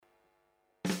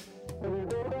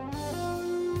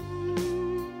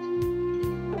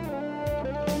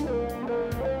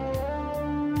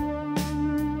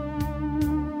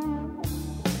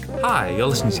Hi, you're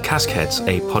listening to Cask Heads,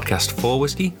 a podcast for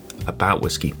whiskey, about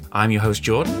whiskey. I'm your host,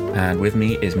 Jordan, and with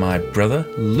me is my brother,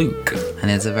 Luke.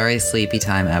 And it's a very sleepy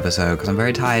time episode because I'm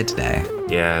very tired today.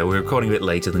 Yeah, we're recording a bit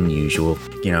later than usual.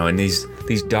 You know, in these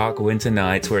dark winter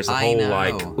nights where it's a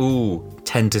whole,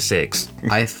 10 to 6.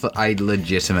 I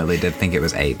legitimately did think it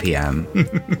was 8 p.m.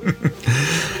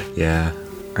 Yeah.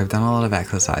 I've done a lot of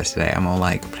exercise today. I'm all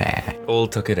like, bleh. All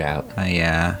took it out.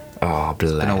 Yeah. Oh,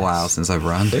 bless. It's been a while since I've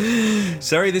run.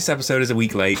 Sorry this episode is a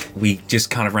week late. We just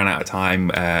kind of ran out of time.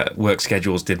 Work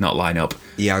schedules did not line up.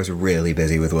 Yeah, I was really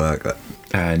busy with work.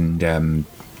 And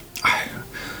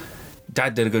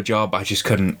Dad did a good job. I just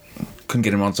couldn't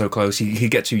get him on so close.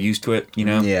 He'd get too used to it, you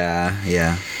know?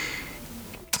 Yeah.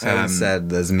 So instead,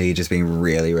 there's me just being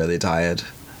really, really tired.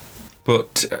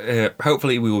 But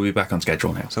hopefully we will be back on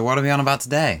schedule now. So what are we on about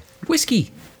today?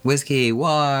 Whiskey. Whiskey.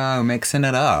 Whoa, mixing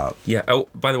it up. Yeah. Oh,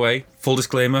 by the way, full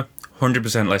disclaimer,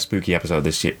 100% less spooky episode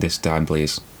this time,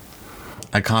 please.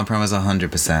 I can't promise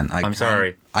 100%. I'm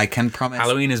sorry. I can promise...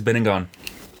 Halloween has been and gone.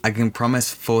 I can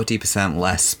promise 40%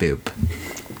 less spoop.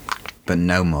 But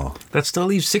no more. That still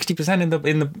leaves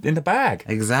 60% in the bag.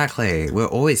 Exactly. We're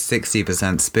always 60%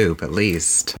 spoop, at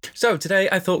least. So today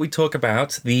I thought we'd talk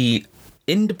about the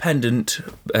independent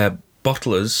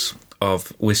bottlers of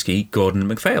whiskey, Gordon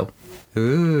MacPhail.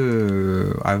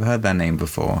 Ooh, I've heard that name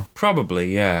before.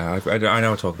 Probably, yeah. I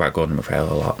know I talk about Gordon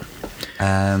MacPhail a lot.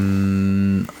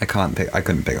 I couldn't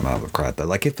pick them out of crowd though.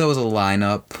 Like if there was a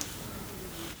lineup,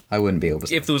 I wouldn't be able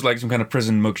to. If there was like some kind of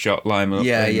prison mugshot lineup,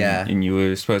 and you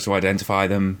were supposed to identify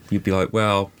them, you'd be like,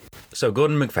 well. So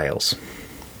Gordon MacPhail's.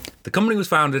 The company was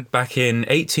founded back in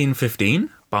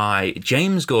 1815 by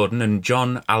James Gordon and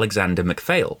John Alexander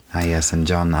MacPhail. Ah yes, and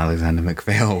John Alexander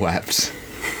MacPhail wept.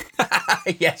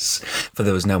 Yes, for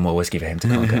there was no more whiskey for him to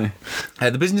conquer.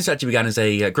 The business actually began as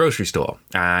a grocery store,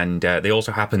 and they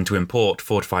also happened to import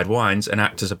fortified wines and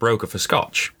act as a broker for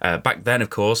Scotch. Back then, of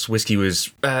course, whiskey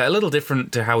was a little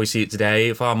different to how we see it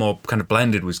today. Far more kind of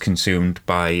blended was consumed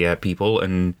by people,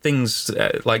 and things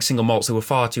like single malts that were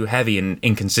far too heavy and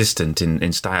inconsistent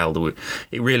in style.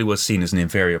 It really was seen as an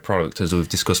inferior product, as we've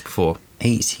discussed before.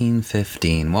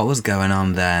 1815. What was going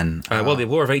on then? Well, the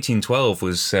War of 1812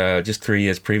 was just 3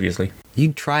 years previously.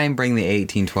 You try and bring the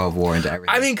 1812 war into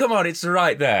everything. I mean, come on, it's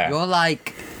right there. You're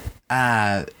like,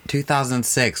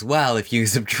 2006. Well, if you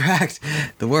subtract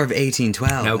the War of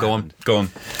 1812. No, go on.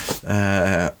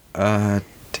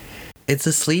 It's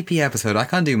a sleepy episode. I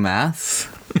can't do maths.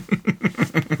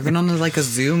 I've been on like a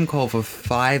Zoom call for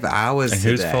 5 hours and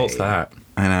today. Whose fault's that?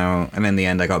 I know. And in the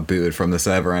end, I got booted from the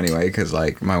server anyway because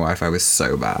like my Wi-Fi was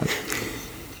so bad.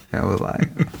 I was like,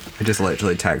 I just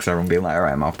literally text everyone being like, all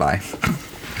right, I'm off, bye.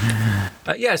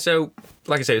 So,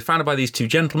 like I say, it was founded by these two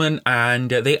gentlemen, and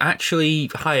they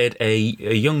actually hired a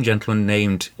young gentleman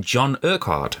named John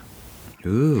Urquhart.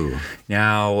 Ooh.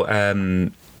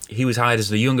 Now, he was hired as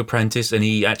a young apprentice, and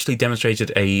he actually demonstrated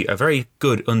a very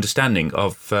good understanding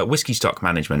of whiskey stock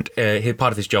management.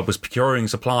 Part of his job was procuring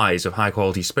supplies of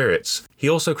high-quality spirits. He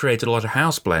also created a lot of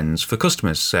house blends for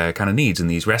customers' kind of needs in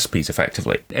these recipes,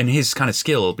 effectively. And his kind of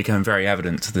skill became very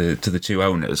evident to the two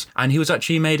owners. And he was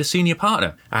actually made a senior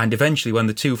partner. And eventually, when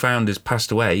the two founders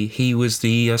passed away, he was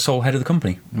the sole head of the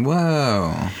company.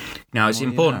 Whoa. Now, it's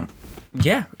important.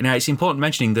 Yeah. Now, it's important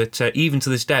mentioning that even to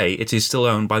this day, it is still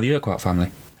owned by the Urquhart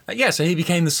family. So he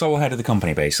became the sole head of the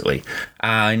company, basically.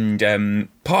 And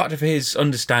part of his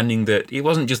understanding that it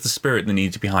wasn't just the spirit that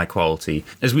needed to be high quality.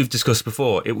 As we've discussed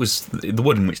before, it was the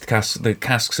wood in which the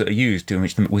casks that are used, in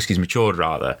which the whiskey's matured,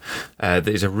 rather, that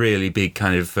is a really big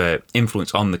kind of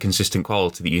influence on the consistent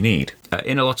quality that you need.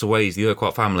 In a lot of ways, the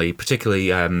Urquhart family,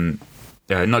 particularly...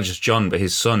 not just John, but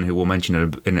his son, who we'll mention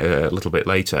in a little bit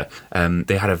later,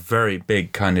 they had a very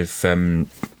big kind of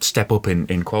step up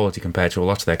in quality compared to a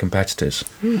lot of their competitors.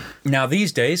 Now,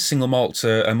 these days, single malts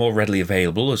are more readily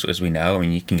available, as we know. I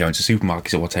mean, you can go into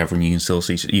supermarkets or whatever, and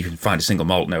you can find a single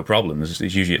malt, no problem. There's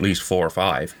usually at least 4 or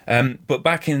 5. But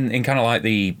back in kind of like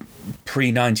the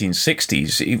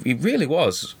pre-1960s, it really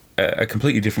was a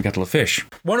completely different kettle of fish.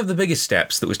 One of the biggest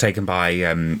steps that was taken by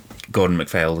Gordon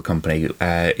MacPhail, the company,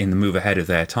 in the move ahead of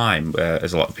their time,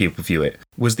 as a lot of people view it,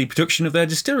 was the production of their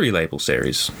distillery label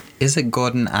series. Is it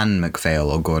Gordon and MacPhail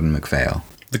or Gordon MacPhail?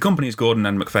 The company is Gordon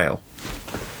and MacPhail.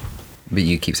 But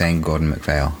you keep saying Gordon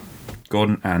MacPhail.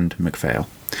 Gordon and MacPhail.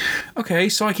 Okay,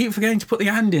 so I keep forgetting to put the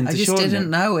and in. I just didn't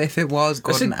know if it was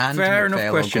Gordon and MacPhail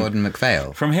or Gordon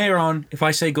MacPhail. From here on, if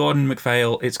I say Gordon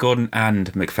MacPhail, it's Gordon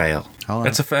and MacPhail. Oh,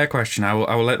 that's a fair question. I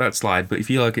will let that slide. But if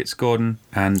you like, it's Gordon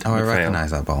and MacPhail. I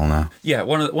recognise that bottle now. Yeah,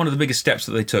 one of the biggest steps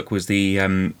that they took was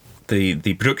the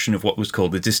the production of what was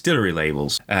called the distillery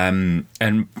labels. And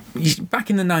back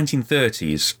in the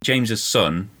 1930s, James's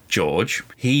son, George,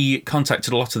 he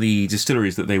contacted a lot of the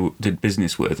distilleries that they did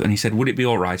business with, and he said, would it be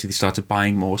all right if they started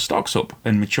buying more stocks up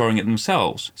and maturing it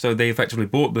themselves? So they effectively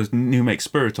bought the new make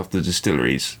spirit off the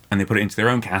distilleries, and they put it into their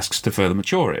own casks to further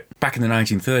mature it. Back in the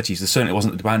 1930s, there certainly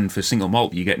wasn't the demand for single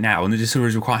malt that you get now, and the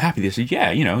distilleries were quite happy. They said,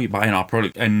 yeah, you're buying our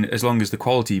product, and as long as the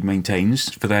quality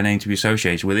maintains for their name to be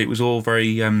associated with it, it was all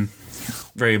very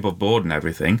very above board and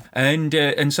everything.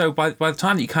 And so by the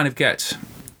time that you kind of get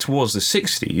towards the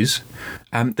 60s,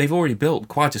 they've already built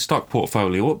quite a stock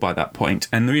portfolio up by that point.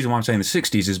 And the reason why I'm saying the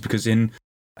 60s is because in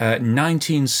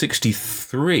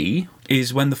 1963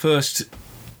 is when the first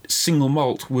single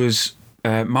malt was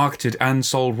marketed and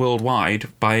sold worldwide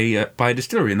by a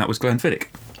distillery, and that was Glenfiddich.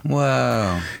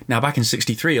 Whoa. Now, back in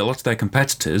 63, a lot of their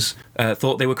competitors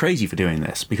thought they were crazy for doing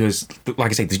this because, like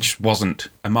I say, there just wasn't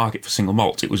a market for single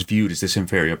malt. It was viewed as this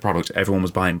inferior product. Everyone was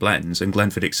buying blends, and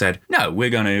Glenfiddich said, no, we're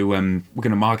going to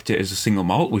market it as a single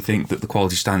malt. We think that the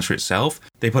quality stands for itself.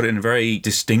 They put it in a very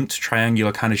distinct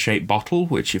triangular kind of shaped bottle,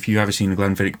 which if you've ever seen a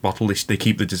Glenfiddich bottle, they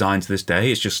keep the design to this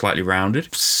day. It's just slightly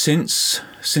rounded. Since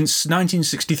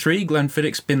 1963,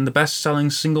 Glenfiddich's been the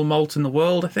best-selling single malt in the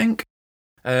world, I think.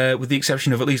 With the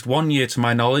exception of at least 1 year to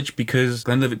my knowledge, because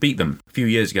Glenlivet beat them a few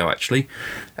years ago, actually.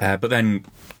 But then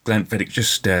Glenfiddich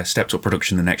just stepped up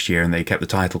production the next year and they kept the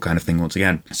title kind of thing once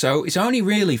again. So it's only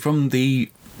really from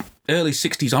the early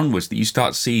 60s onwards that you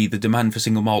start to see the demand for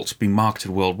single malts being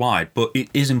marketed worldwide, but it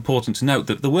is important to note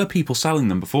that there were people selling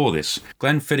them before this.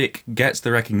 Glenfiddich gets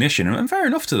the recognition, and fair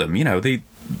enough to them,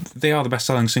 they are the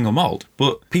best-selling single malt,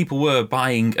 but people were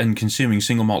buying and consuming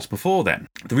single malts before then.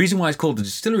 The reason why it's called the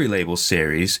Distillery Labels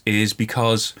series is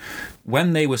because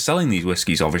when they were selling these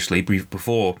whiskies, obviously,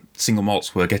 before single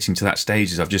malts were getting to that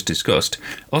stage, as I've just discussed,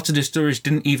 lots of distilleries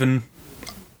didn't even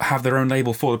have their own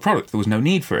label for the product. There was no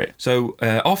need for it. So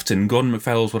often Gordon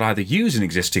Macphail's would either use an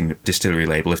existing distillery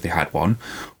label if they had one,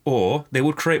 or they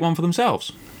would create one for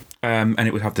themselves. And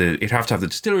it'd have to have the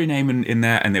distillery name in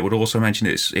there, and they would also mention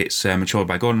it's matured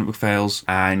by Gordon Macphail's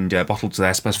and bottled to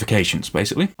their specifications,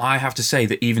 basically. I have to say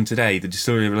that even today, the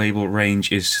distillery label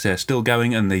range is still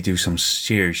going, and they do some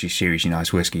seriously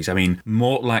nice whiskies. I mean,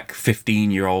 Mortlach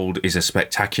 15-year-old is a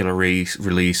spectacular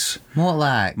release.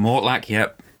 Mortlach,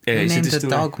 yep. We named a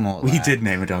dog Mortlach. We did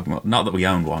name a dog Mortlach. Not that we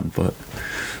owned one, but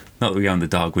not that we owned the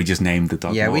dog. We just named the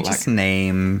dog Mortlach. Yeah, we just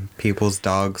name people's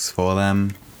dogs for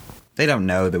them. They don't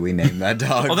know that we named their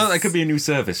dogs. Although that could be a new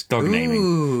service, dog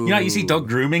naming. You see dog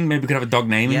grooming? Maybe we could have a dog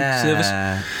naming service.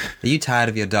 Are you tired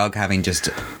of your dog having just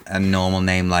a normal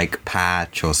name like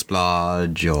Patch or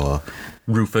Splodge or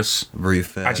Rufus?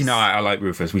 Actually, no, I like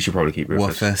Rufus. We should probably keep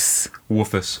Rufus.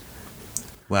 Woofus.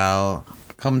 Well,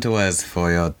 come to us for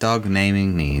your dog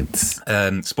naming needs.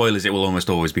 Spoilers, it will almost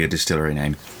always be a distillery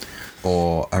name.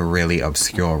 Or a really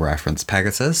obscure reference.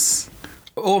 Pegasus?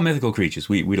 Or mythical creatures.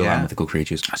 We'd allow mythical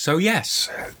creatures. So yes,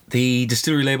 the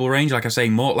distillery label range, like I was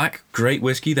saying, Mortlach, great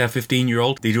whiskey. They're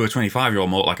 15-year-old. They do a 25-year-old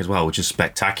Mortlach as well, which is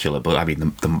spectacular. But I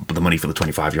mean, the money for the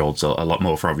 25-year-olds are a lot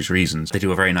more for obvious reasons. They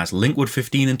do a very nice Linkwood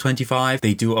 15 and 25.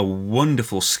 They do a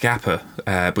wonderful Scapa,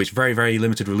 but it's very, very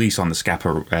limited release on the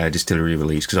Scapa distillery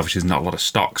release, because obviously there's not a lot of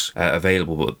stocks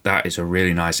available, but that is a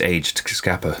really nice aged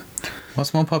Scapa.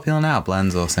 What's more popular now,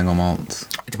 blends or single malts?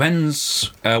 It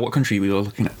depends what country we were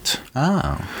looking at.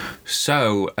 Oh.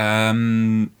 So,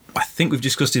 I think we've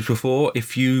discussed it before.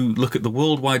 If you look at the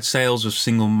worldwide sales of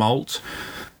single malt,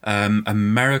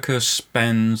 America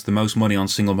spends the most money on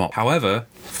single malt. However,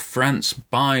 France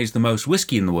buys the most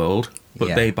whiskey in the world,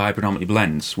 but they buy predominantly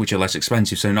blends, which are less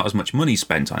expensive, so not as much money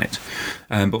spent on it.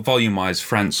 But volume-wise,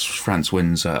 France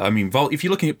wins. If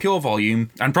you're looking at pure volume,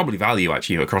 and probably value,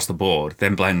 actually, across the board,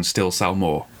 then blends still sell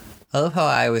more. I love how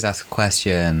I always ask a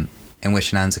question in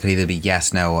which an answer could either be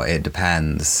yes, no, or it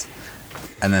depends.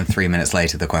 And then 3 minutes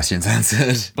later, the question's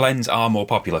answered. Blends are more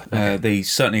popular. Okay. They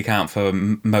certainly account for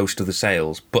most of the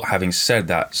sales. But having said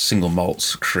that, single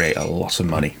malts create a lot of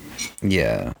money.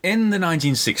 Yeah. In the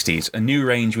 1960s, a new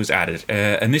range was added,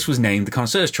 and this was named the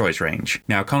Connoisseur's Choice range.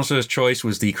 Now, Connoisseur's Choice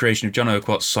was the creation of John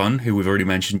Urquhart's son, who we've already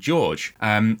mentioned, George.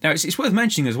 Now, it's worth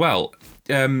mentioning as well,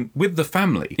 with the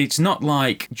family, it's not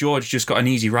like George just got an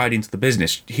easy ride into the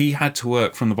business. He had to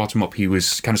work from the bottom up. He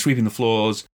was kind of sweeping the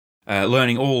floors,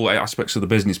 learning all aspects of the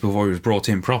business before he was brought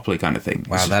in properly, kind of thing.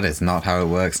 Wow, that is not how it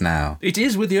works now. It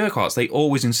is with the Urquharts. They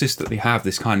always insist that they have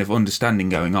this kind of understanding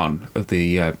going on of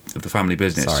the family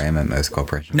business. Sorry, I meant most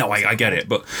corporations. No, I get it,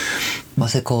 but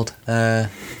what's it called?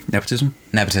 Nepotism.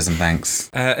 Nepotism, thanks.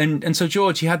 And so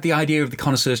George, he had the idea of the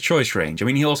Connoisseur's Choice range. I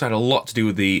mean, he also had a lot to do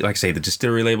with the, like I say, the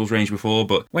distillery labels range before,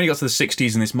 but when he got to the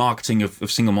 60s and this marketing of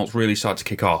single malts really started to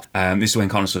kick off, this is when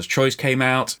Connoisseur's Choice came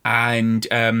out, and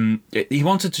he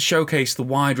wanted to showcase the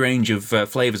wide range of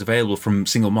flavours available from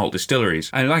single malt distilleries.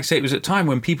 And like I say, it was at a time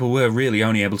when people were really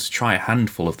only able to try a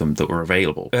handful of them that were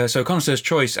available. So Connoisseur's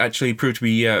Choice actually proved to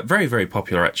be very, very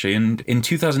popular, actually, and in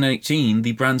 2018,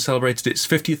 the brand celebrated its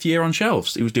 50th year on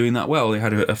shelves. It was doing that well. They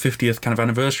had a 50th kind of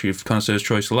anniversary of Connoisseur's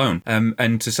Choice alone.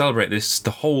 And to celebrate this,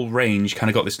 the whole range kind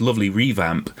of got this lovely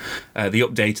revamp. They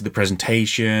updated the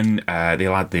presentation. They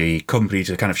allowed the company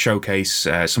to kind of showcase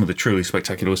some of the truly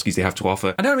spectacular whiskies they have to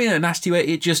offer. I don't mean in a nasty way,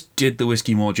 it just did the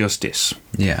whiskey more justice.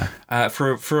 Yeah.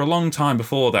 For a long time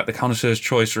before that, the Connoisseur's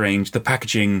Choice range, the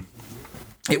packaging,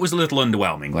 it was a little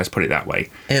underwhelming, let's put it that way.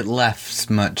 It left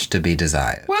much to be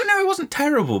desired. Well, no, it wasn't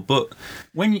terrible, but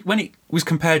when it was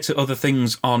compared to other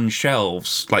things on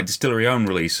shelves, like distillery-owned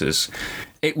releases,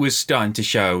 it was starting to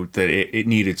show that it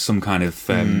needed some kind of...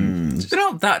 They're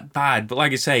not that bad, but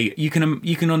like I say, you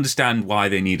can understand why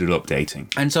they needed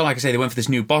updating. And so, like I say, they went for this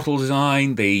new bottle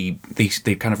design, they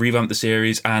kind of revamped the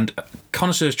series, and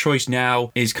Connoisseur's Choice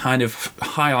now is kind of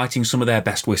highlighting some of their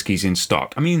best whiskies in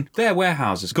stock. I mean, their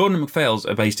warehouses, Gordon and MacPhail's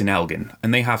are based in Elgin,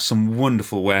 and they have some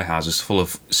wonderful warehouses full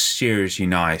of seriously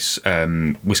nice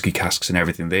whiskey casks and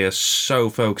everything. They are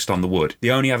so focused on the wood. They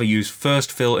only ever use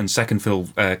first fill and second fill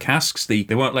casks. They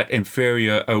won't let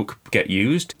inferior oak get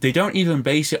used. They don't even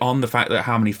base it on the fact that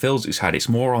how many fills it's had. It's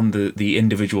more on the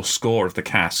individual score of the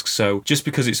cask. So just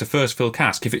because it's a first fill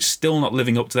cask, if it's still not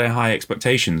living up to their high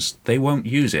expectations, they won't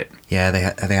use it. Yeah,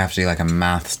 they have to do like a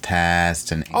maths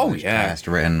test and English test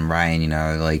written right,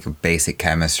 like basic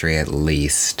chemistry at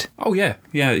least. Oh yeah,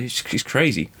 it's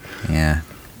crazy. Yeah.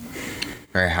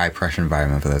 Very high pressure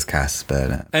environment for those casks,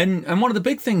 but and one of the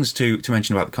big things to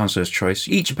mention about the Connoisseur's Choice,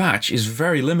 each batch is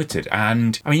very limited,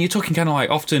 and I mean you're talking kind of like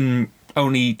often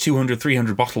only 200,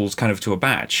 300 bottles kind of to a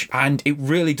batch, and it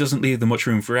really doesn't leave them much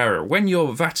room for error. When you're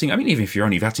vatting, I mean, even if you're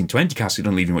only vatting 20 casks, it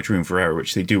doesn't leave you much room for error,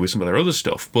 which they do with some of their other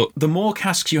stuff, but the more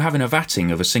casks you have in a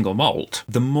vatting of a single malt,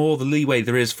 the more the leeway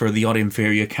there is for the odd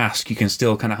inferior cask. You can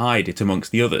still kind of hide it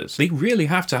amongst the others. They really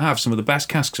have to have some of the best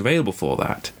casks available for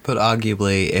that. But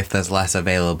arguably, if there's less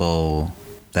available,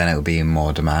 then it would be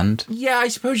more demand. Yeah, I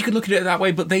suppose you could look at it that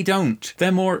way, but they don't.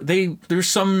 There's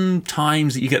some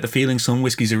times that you get the feeling some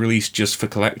whiskies are released just for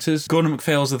collectors. Gordon and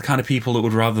MacPhail's are the kind of people that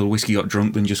would rather the whiskey got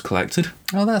drunk than just collected.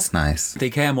 Oh, that's nice. They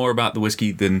care more about the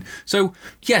whiskey than... So,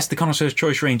 yes, the Connoisseur's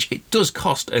Choice range, it does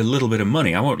cost a little bit of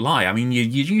money, I won't lie. I mean, you're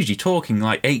usually talking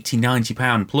like £80,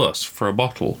 £90 plus for a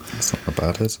bottle. That's not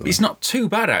bad, is it? It's not too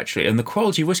bad, actually, and the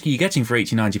quality of whiskey you're getting for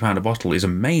 £80, £90 a bottle is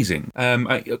amazing.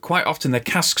 Quite often, they're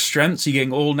cask strength, so you're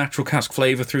getting all natural cask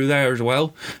flavour through there as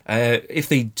well. If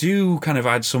they do kind of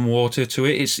add some water to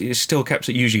it, it's still kept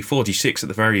at usually 46 at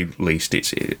the very least.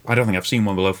 I don't think I've seen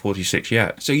one below 46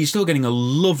 yet. So you're still getting a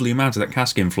lovely amount of that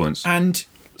cask influence. And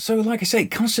so, like I say,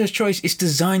 Connoisseur's Choice is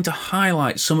designed to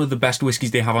highlight some of the best whiskies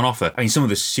they have on offer. I mean, some of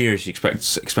the seriously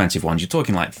expensive ones, you're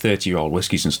talking like 30-year-old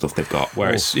whiskies and stuff they've got,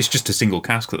 where it's just a single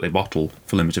cask that they bottle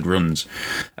for limited runs.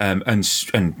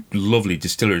 And lovely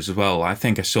distillers as well. I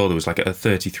think I saw there was like a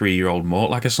 33-year-old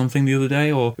Mortlach or something the other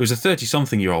day, or it was a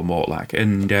 30-something-year-old Mortlach,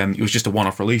 and it was just a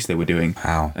one-off release they were doing.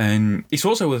 Wow. And it's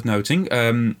also worth noting,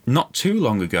 not too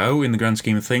long ago, in the grand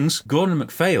scheme of things, Gordon and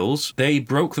MacPhail's, they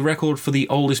broke the record for the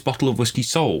oldest bottle of whiskey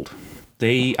sold.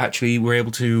 They actually were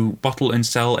able to bottle and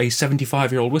sell a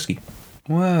 75-year-old whiskey.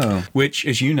 Whoa. Which,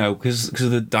 as you know, because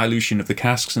of the dilution of the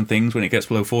casks and things, when it gets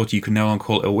below 40, you can no longer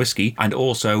call it a whiskey. And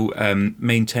also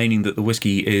maintaining that the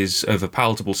whiskey is of a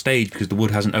palatable stage because the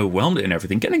wood hasn't overwhelmed it and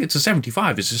everything. Getting it to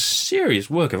 75 is a serious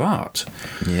work of art.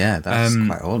 Yeah, that's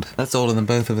quite old. That's older than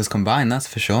both of us combined, that's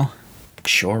for sure.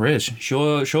 Sure is.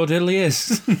 Sure diddly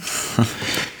is.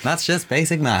 That's just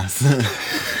basic math.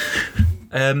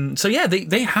 So yeah,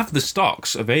 they have the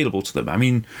stocks available to them. I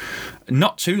mean,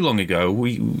 not too long ago,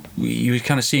 you were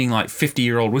kind of seeing like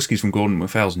 50-year-old whiskies from Gordon and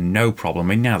MacPhail's, no problem. I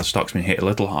mean, now the stock's been hit a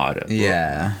little harder.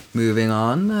 Yeah. Moving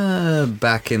on,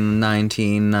 back in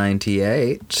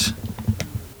 1998,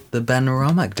 the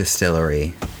Benromach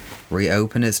Distillery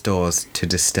reopened its doors to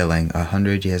distilling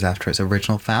 100 years after its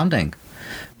original founding.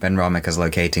 Benromach is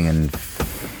locating in...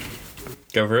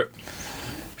 Go for it.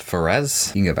 Ferez.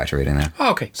 You can go back to reading now.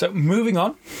 Oh, okay, so moving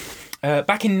on.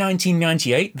 Back in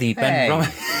 1998, the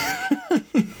Benromach...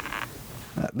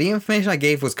 The information I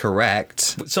gave was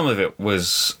correct. But some of it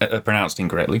was pronounced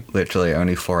incorrectly. Literally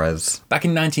only for us. Back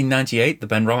in 1998, the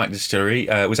Ben Romack distillery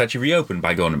was actually reopened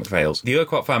by Gordon MacPhail's. The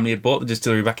Urquhart family had bought the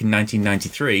distillery back in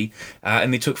 1993,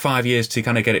 and they took 5 years to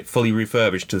kind of get it fully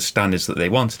refurbished to the standards that they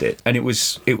wanted it. And it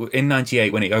was in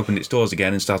 98 when it opened its doors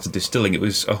again and started distilling. It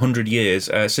was 100 years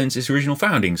since its original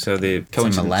founding. So the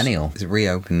It's a millennial. It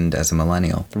reopened as a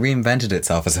millennial. It reinvented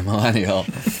itself as a millennial.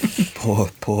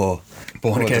 poor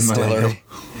born again millennial.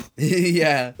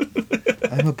 Yeah.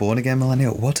 I'm a born again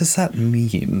millennial. What does that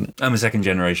mean? I'm a second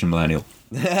generation millennial.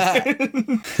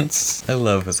 I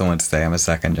love for someone to say I'm a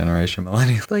second generation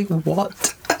millennial. Like,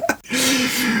 what?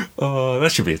 Oh,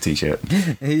 that should be a t-shirt.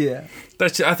 Yeah. I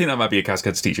think that might be a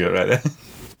Cascades t-shirt right there.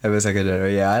 I'm a second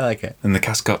generation. Yeah, I like it. And the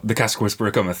cask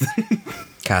whisperer cometh.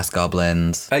 Cask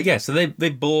goblins. So they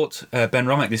bought Ben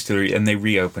Romack Distillery and they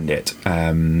reopened it.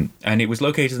 And it was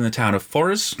located in the town of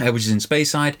Forres, which is in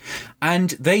Speyside.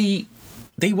 And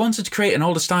they wanted to create an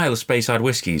older style of Speyside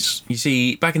whiskies. You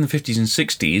see, back in the 50s and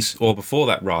 60s, or before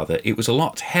that rather, it was a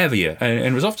lot heavier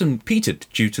and was often peated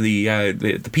due to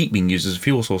the peat being used as a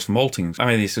fuel source for malting. I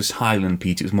mean, this was Highland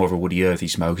peat, it was more of a woody, earthy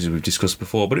smoke, as we've discussed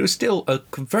before, but it was still a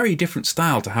very different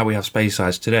style to how we have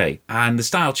Speysides today. And the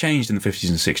style changed in the 50s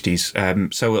and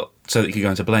 60s, so that you could go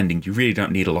into blending. You really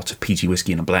don't need a lot of peaty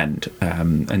whiskey in a blend,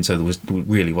 and so there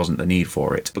really wasn't the need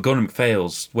for it. But Gordon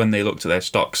MacPhail's, when they looked at their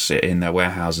stocks in their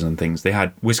warehouses and things, they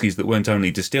had whiskies that weren't only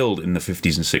distilled in the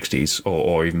 50s and 60s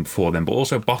or even before then, but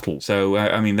also bottled. So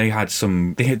they had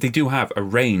they do have a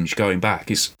range going back.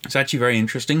 It's actually very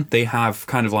interesting. They have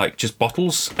kind of like just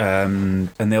bottles,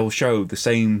 and they'll show the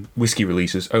same whiskey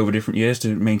releases over different years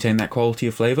to maintain that quality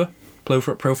of flavour.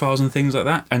 Profiles and things like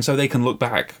that, and so they can look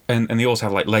back, and they also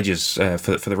have like ledgers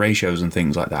for the ratios and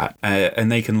things like that, and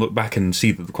they can look back and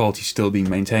see that the quality's still being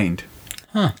maintained.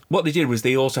 Huh. What they did was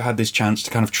they also had this chance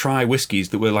to kind of try whiskies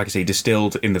that were, like I say,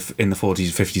 distilled in the 40s,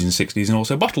 50s and 60s and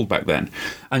also bottled back then.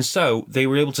 And so they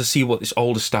were able to see what this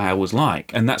older style was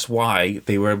like. And that's why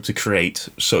they were able to create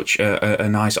such a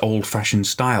nice old-fashioned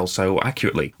style so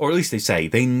accurately. Or at least they say.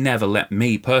 They never let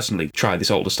me personally try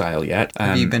this older style yet.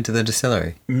 Have you been to the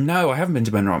distillery? No, I haven't been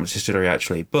to Ben Romack Distillery,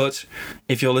 actually. But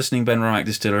if you're listening, Ben Romack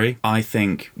Distillery, I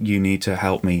think you need to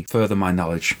help me further my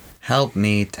knowledge. Help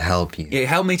me to help you. Yeah,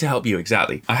 help me to help you,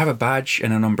 exactly. I have a badge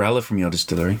and an umbrella from your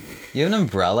distillery. You have an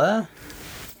umbrella?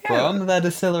 From their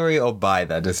distillery or by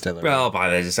their distillery? Well, by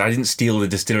their distillery. I didn't steal the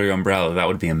distillery umbrella. That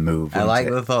would be a move. I like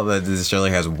the thought that the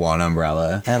distillery has one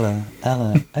umbrella. Ella.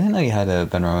 I didn't know you had a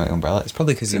Ben Romack umbrella. It's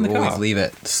probably because you always leave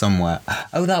it somewhere.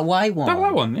 Oh, that white one. That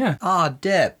white one, yeah.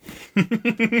 Dip.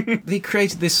 They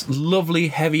created this lovely,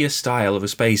 heavier style of a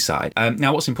Speyside.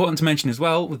 Now, what's important to mention as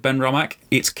well with Ben Romack,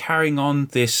 it's carrying on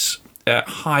this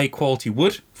high-quality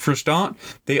wood. For a start,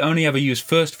 they only ever use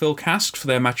first fill casks for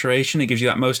their maturation. It gives you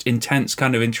that most intense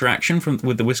kind of interaction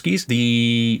with the whiskies.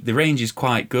 The range is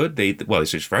quite good.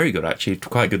 It's just very good actually.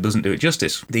 Quite good doesn't do it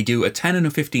justice. They do a 10 and a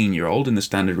 15-year-old in the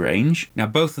standard range. Now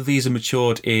both of these are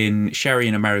matured in sherry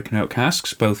and American oak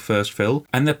casks, both first fill,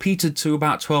 and they're peated to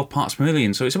about 12 parts per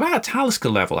million. So it's about a Talisker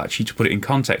level actually, to put it in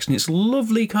context. And it's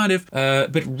lovely, kind of a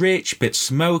bit rich, bit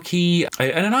smoky,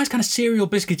 and a nice kind of cereal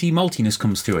biscuity maltiness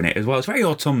comes through in it as well. It's very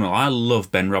autumnal. I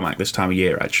love Ben Romack this time of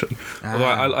year, actually. Although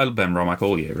I love Ben Romack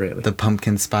all year, really. The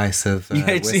pumpkin spice of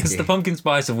whiskey. It's the pumpkin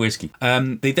spice of whiskey.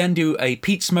 They then do a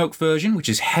peat smoke version, which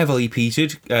is heavily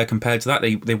peated compared to that.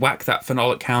 They whack that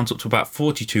phenolic count up to about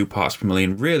 42 parts per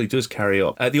million. Really does carry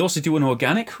up. They also do an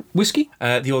organic whiskey.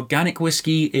 The organic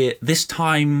whiskey this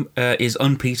time is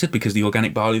unpeated because the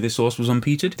organic barley they sourced was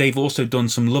unpeated. They've also done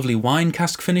some lovely wine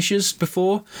cask finishes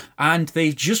before, and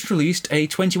they've just released a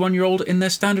 21-year-old in their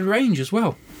standard range as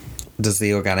well. Does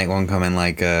the organic one come in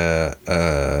like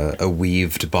a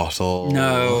weaved bottle?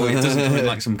 No, it doesn't come in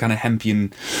like some kind of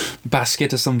hempian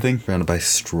basket or something. Surrounded by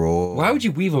straw. Why would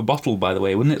you weave a bottle, by the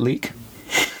way? Wouldn't it leak?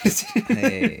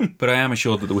 Hey. But I am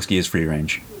assured that the whiskey is free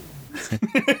range.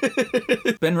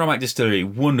 Ben Romack Distillery,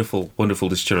 wonderful, wonderful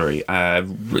distillery.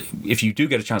 If you do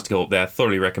get a chance to go up there,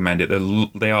 thoroughly recommend it.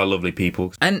 They are lovely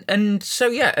people. And so,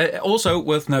 yeah, also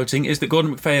worth noting is that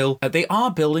Gordon MacPhail, they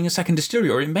are building a second distillery,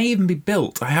 or it may even be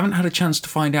built. I haven't had a chance to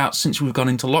find out since we've gone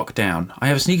into lockdown. I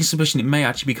have a sneaking suspicion it may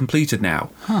actually be completed now.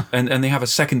 Huh. And they have a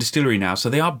second distillery now, so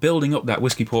they are building up that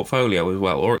whiskey portfolio as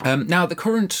well. Now, the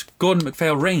current Gordon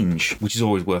MacPhail range, which is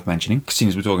always worth mentioning, as soon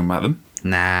as we're talking about them.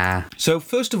 Nah. So,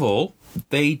 first of all,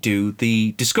 they do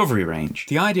the Discovery range.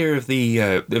 The idea of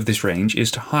this range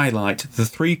is to highlight the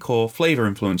 3 core flavour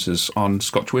influences on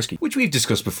Scotch whisky, which we've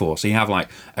discussed before. So you have like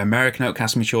American oak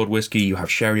cask matured whisky, you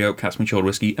have sherry oak cask matured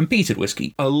whisky, and peated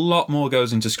whisky. A lot more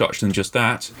goes into Scotch than just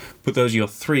that, but those are your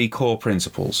 3 core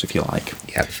principles, if you like.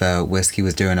 Yeah, if whiskey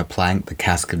was doing a plank, the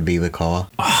cask would be the core.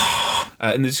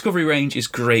 And the Discovery range is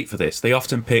great for this. They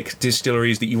often pick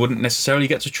distilleries that you wouldn't necessarily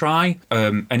get to try,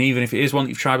 and even if it is one that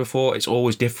you've tried before, it's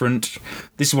always different.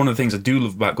 This is one of the things I do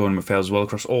love about Gordon MacPhail's as well,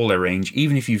 across all their range.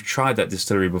 Even if you've tried that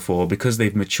distillery before, because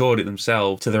they've matured it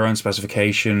themselves to their own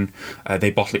specification, they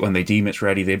bottle it when they deem it's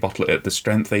ready, they bottle it at the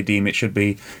strength they deem it should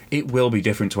be, it will be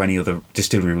different to any other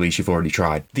distillery release you've already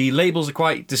tried. The labels are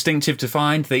quite distinctive to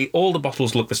find. All the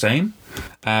bottles look the same.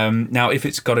 Now, if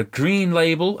it's got a green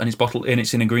label and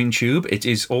it's in a green tube, it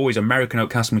is always American oak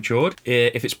cask matured.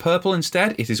 If it's purple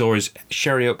instead, it is always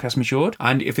sherry oak cask matured.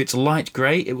 And if it's light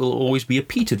grey, it will always be a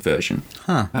peated version.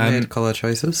 Weird colour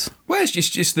choices. Well, it's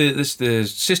just the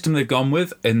system they've gone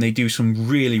with, and they do some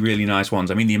really, really nice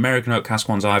ones. I mean, the American oak cask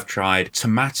ones I've tried,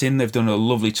 Tomatin, they've done a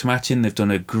lovely Tomatin. They've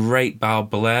done a great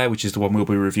Balbelair, which is the one we'll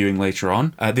be reviewing later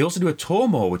on. They also do a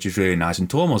Tormore, which is really nice, and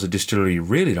Tormore's a distillery you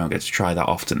really don't get to try that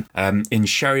often. In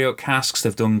sherry oak casks,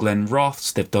 they've done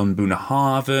Glenrothes, they've done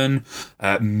Bunnahabhain,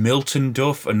 Milton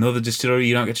Duff, another distillery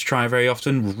you don't get to try very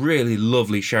often. Really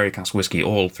lovely sherry cask whiskey,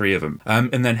 all 3 of them.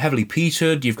 And then heavily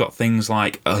peated, you've got things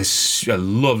like a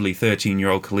lovely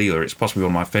 13-year-old Kalila. It's possibly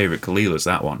one of my favourite Kalilas,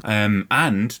 that one.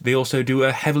 And they also do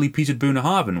a heavily peated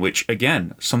Bunnahabhain, which,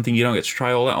 again, something you don't get to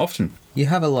try all that often. You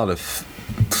have a lot of...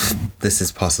 This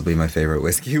is possibly my favourite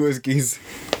whiskies.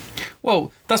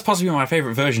 Well, that's possibly my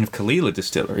favourite version of Kalila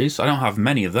distilleries. I don't have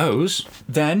many of those.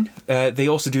 Then, they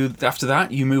also do, after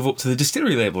that, you move up to the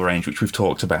distillery label range, which we've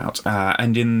talked about.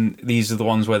 And these are the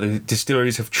ones where the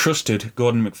distilleries have trusted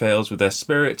Gordon MacPhail's with their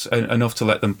spirits enough to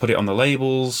let them put it on the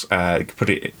labels, put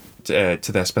it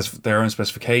to their own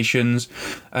specifications.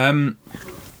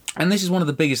 And this is one of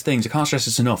the biggest things, I can't stress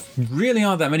this enough. Really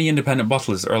aren't that many independent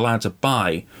bottlers that are allowed to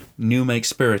buy new make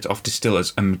spirit off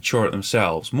distillers and mature it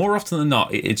themselves. More often than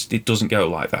not, it doesn't go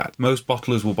like that. Most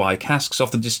bottlers will buy casks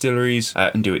off the distilleries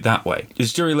and do it that way. The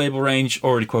distillery label range,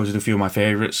 already quoted a few of my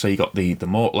favourites. So you got the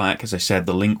Mortlach, as I said,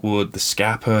 the Linkwood, the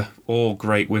Scapa, all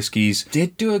great whiskies.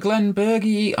 Did do a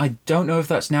Glenbergie. I don't know if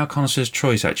that's now Connoisseur's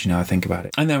Choice, actually, now I think about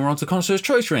it. And then we're on to the Connoisseur's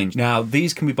Choice range. Now,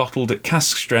 these can be bottled at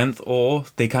cask strength, or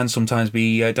they can sometimes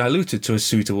be diluted to a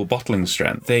suitable bottling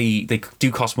strength. They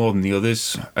do cost more than the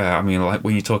others. I mean, like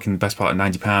when you're talking the best part of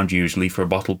 £90 usually for a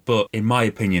bottle, but in my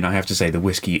opinion, I have to say the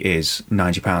whiskey is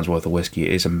 £90 worth of whiskey.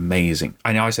 It is amazing.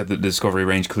 I know I said that the Discovery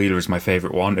range Kalila is my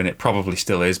favourite one, and it probably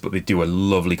still is, but they do a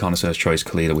lovely Connoisseur's Choice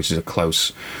Kalila, which is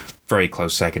a very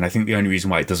close second. I think the only reason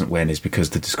why it doesn't win is because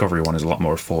the Discovery one is a lot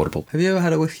more affordable. Have you ever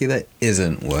had a whiskey that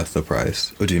isn't worth the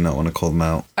price? Or do you not want to call them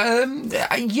out?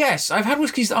 Yes, I've had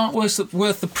whiskies that aren't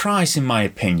worth the price, in my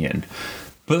opinion.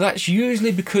 But that's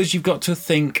usually because you've got to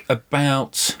think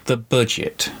about the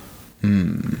budget.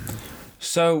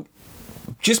 So,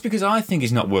 just because I think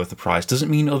it's not worth the price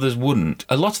doesn't mean others wouldn't.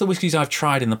 A lot of the whiskies I've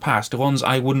tried in the past are ones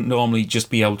I wouldn't normally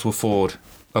just be able to afford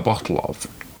a bottle of.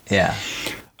 Yeah.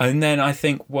 And then I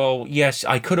think, well, yes,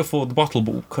 I could afford the bottle,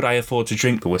 but could I afford to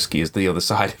drink the whiskey is the other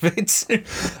side of it.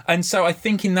 And so I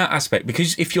think in that aspect,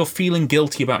 because if you're feeling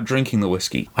guilty about drinking the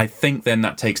whiskey, I think then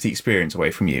that takes the experience away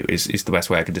from you, is the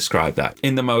best way I could describe that.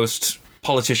 In the most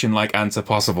politician-like answer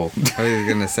possible. What are you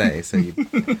going to say?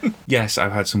 Yes,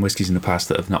 I've had some whiskies in the past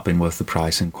that have not been worth the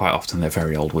price, and quite often they're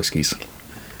very old whiskies.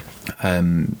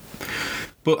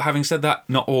 But having said that,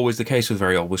 not always the case with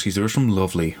very old whiskies. There are some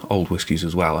lovely old whiskies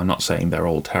as well. I'm not saying they're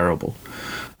all terrible.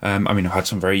 I mean, I've had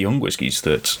some very young whiskies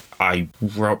that I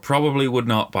probably would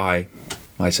not buy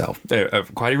myself.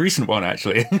 Quite a recent one,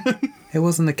 actually. It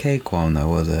wasn't the cake one, though,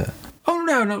 was it? Oh,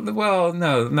 no. Well,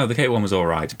 no, the cake one was all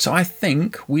right. So I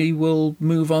think we will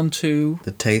move on to...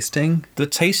 The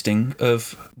tasting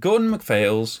of Gordon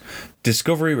MacPhail's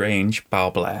Discovery Range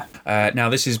Balbelair. Now,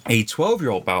 this is a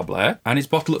 12-year-old Balbelair, and it's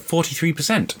bottled at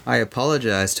 43%. I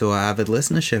apologise to our avid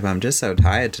listenership. I'm just so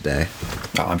tired today.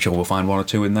 Oh, I'm sure we'll find one or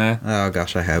two in there. Oh,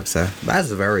 gosh, I hope so. That's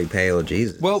very pale,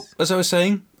 Jesus. Well, as I was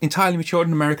saying, entirely matured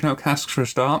in American oak casks for a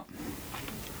start.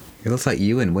 It looks like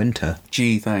you in winter.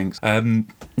 Gee, thanks.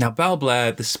 Now,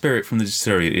 Balbelair, the spirit from the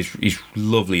distillery, is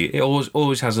lovely. It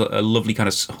always has a lovely kind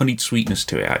of honeyed sweetness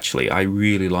to it, actually. I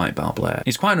really like Balbelair.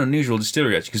 It's quite an unusual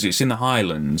distillery, actually, because it's in the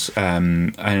Highlands,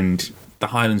 and the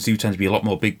Highlands do tend to be a lot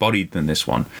more big-bodied than this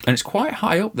one. And it's quite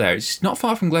high up there. It's not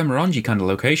far from Glenmorangie, kind of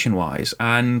location-wise,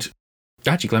 and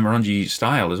actually Glenmorangie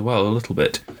style as well, a little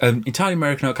bit. Entirely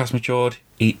American oak cask matured.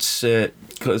 It's got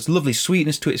this lovely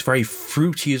sweetness to it. It's very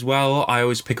fruity as well. I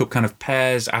always pick up kind of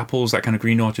pears, apples, that kind of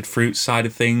green orchard fruit side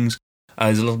of things.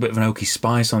 There's a little bit of an oaky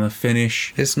spice on the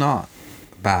finish. It's not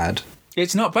bad.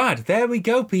 It's not bad. There we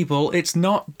go, people. It's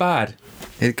not bad.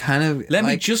 It kind of... Let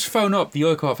me just phone up the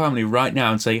Urquhart family right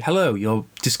now and say, hello, your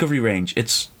Discovery range.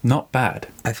 It's not bad.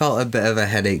 I felt a bit of a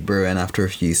headache brewing after a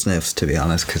few sniffs, to be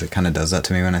honest, because it kind of does that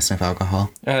to me when I sniff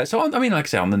alcohol. So, I mean, like I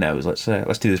say, on the nose, let's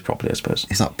do this properly, I suppose.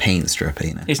 It's not paint strippy,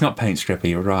 you know? It's not paint strippy,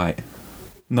 you're right.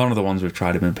 None of the ones we've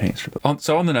tried have been paint strippy.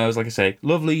 So on the nose, like I say,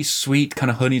 lovely, sweet, kind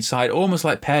of honeyed side, almost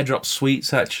like pear drop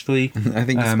sweets, actually. I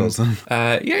think you spilled some.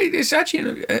 Yeah, it's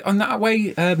actually, on that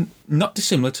way, not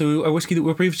dissimilar to a whiskey that we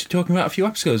were previously talking about a few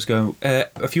episodes ago.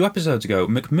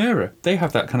 McMurra. They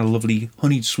have that kind of lovely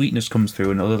honeyed sweetness comes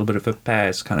through and a little bit of a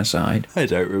pears kind of side. I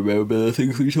don't remember the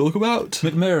things we talk about.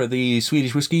 McMurra, the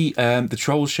Swedish whiskey, the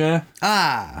Troll Share.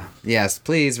 Ah, yes,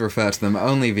 please refer to them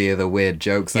only via the weird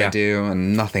jokes I do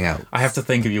and nothing else. I have to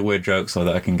think of your weird jokes so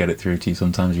that I can get it through to you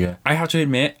sometimes, yeah. I have to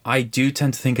admit, I do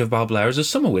tend to think of Balblair as a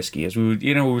summer whiskey. As we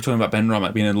were talking about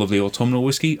Benromach being a lovely autumnal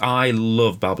whiskey. I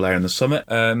love Balblair in the summer.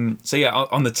 So yeah,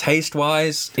 on the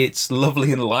taste-wise, it's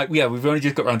lovely and light. Yeah, we've only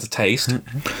just got around to taste.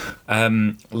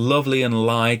 Lovely and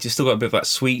light. You've still got a bit of that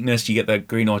sweetness. You get that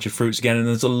green orchard fruits again, and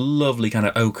there's a lovely kind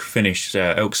of oak finish,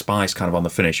 oak spice kind of on the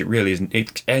finish. It really isn't.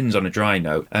 It ends on a dry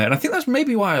note. And I think that's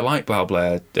maybe why I like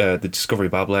Balblair, the Discovery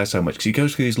Balblair so much, because he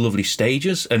goes through these lovely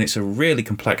stages, and it's a really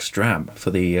complex dram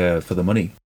for the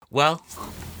money. Well,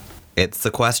 it's the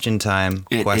question time.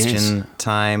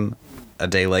 Time. A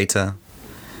day later,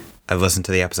 I've listened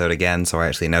to the episode again, so I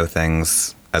actually know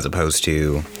things, as opposed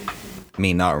to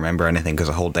me not remember anything because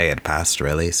a whole day had passed,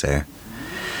 really. So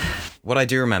what I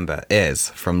do remember is,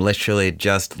 from literally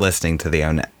just listening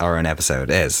to our own episode,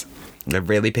 is they're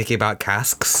really picky about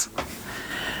casks.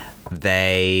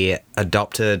 They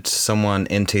adopted someone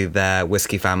into their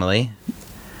whiskey family.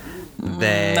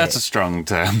 That's a strong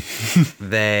term.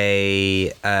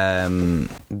 They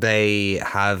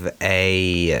have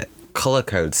a color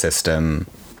code system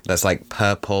that's like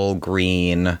purple,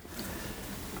 green,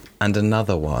 and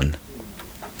another one,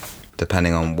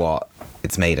 depending on what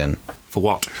it's made in. For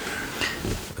what?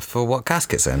 For what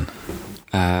cask it's in.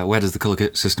 Where does the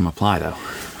colour system apply, though?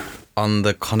 On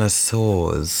the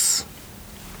connoisseurs.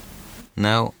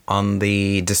 No, on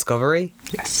the Discovery?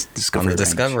 Yes, Discovery. On the range.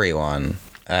 Discovery one.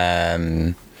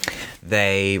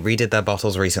 They redid their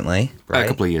bottles recently, right? A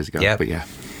couple of years ago, yep. But yeah.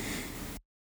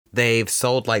 They've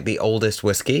sold like the oldest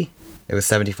whiskey. It was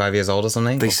 75 years old or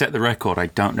something. They set the record. I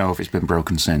don't know if it's been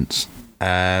broken since.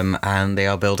 And they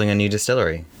are building a new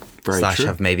distillery. Very / true.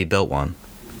 have maybe built one.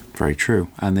 Very true.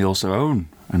 And they also own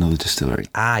another distillery.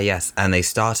 Ah, yes. And they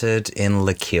started in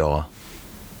liqueur.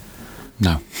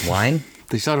 No. Wine?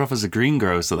 They started off as a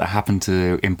greengrocer that happened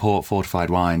to import fortified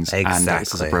wines and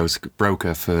acts as a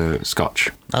broker for Scotch.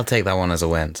 I'll take that one as a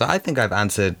win. So I think I've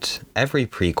answered every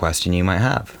pre-question you might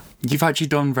have. You've actually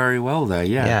done very well there,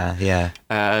 yeah. Yeah.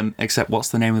 Except what's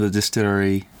the name of the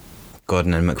distillery?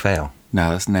 Gordon and MacPhail.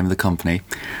 No, that's the name of the company.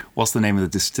 What's the name of the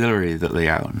distillery that they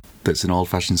own that's an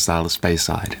old-fashioned style of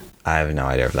Speyside? I have no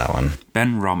idea of that one.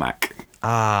 Benromach.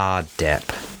 Ah, dip.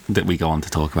 That we go on to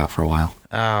talk about for a while.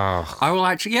 Oh. I will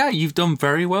actually, yeah, you've done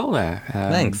very well there.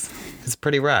 Thanks. It's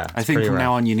pretty rare. I think from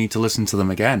now on you need to listen to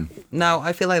them again. No,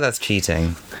 I feel like that's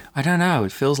cheating. I don't know.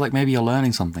 It feels like maybe you're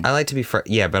learning something. I like to be...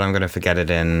 yeah, but I'm going to forget it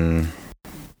in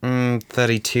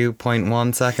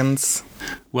 32.1 seconds.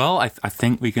 Well, I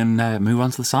think we can move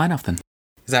on to the sign-off then.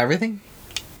 Is that everything?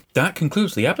 That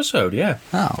concludes the episode, yeah.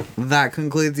 Oh, that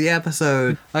concludes the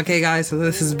episode. Okay, guys, so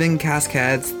this has been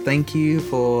Caskheads. Thank you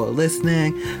for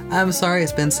listening. I'm sorry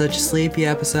it's been such a sleepy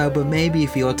episode, but maybe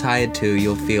if you're tired too,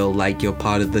 you'll feel like you're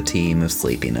part of the team of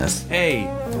sleepiness. Hey,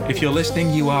 if you're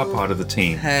listening, you are part of the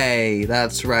team. Hey,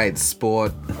 that's right,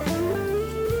 sport.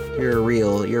 You're a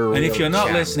real And if you're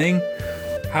not listening,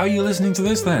 how are you listening to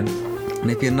this then? And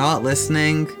if you're not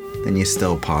listening, then you're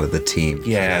still part of the team.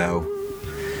 Yeah. You know?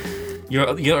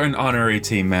 You're an honorary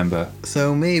team member.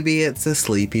 So maybe it's a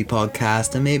sleepy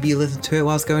podcast, and maybe you listen to it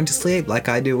whilst going to sleep, like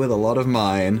I do with a lot of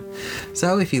mine.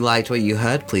 So if you liked what you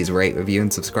heard, please rate, review,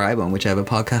 and subscribe on whichever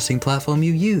podcasting platform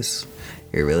you use.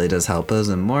 It really does help us,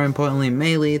 and more importantly,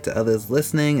 may lead to others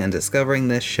listening and discovering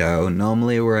this show.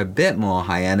 Normally we're a bit more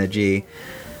high energy.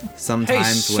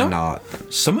 Sometimes we're not.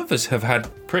 Some of us have had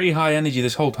pretty high energy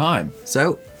this whole time.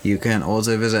 So, you can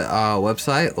also visit our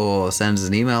website or send us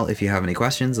an email if you have any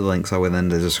questions. The links are within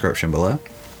the description below.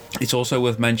 It's also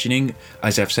worth mentioning,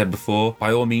 as I've said before,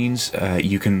 by all means,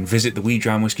 you can visit the Wee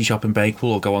Dram Whiskey Shop in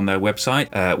Bakewell or go on their website,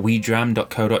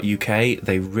 weedram.co.uk.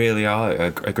 They really are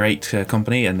a great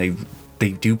company, and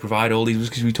they do provide all these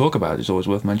whiskies we talk about. It's always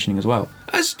worth mentioning as well,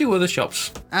 as do other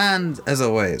shops. And, as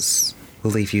always,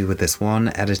 we'll leave you with this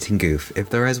one editing goof, if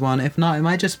there is one. If not, it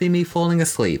might just be me falling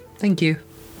asleep. Thank you.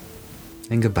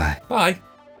 And goodbye. Bye.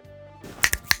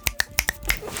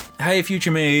 Hey, future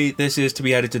me, this is to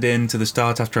be edited in to the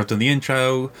start after I've done the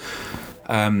intro.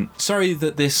 Sorry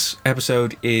that this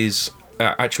episode is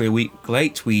actually a week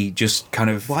late. We just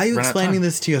kind of... Why are you explaining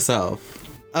this to yourself?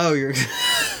 Oh, you're...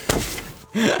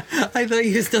 I thought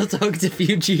you were still talking to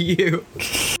future you.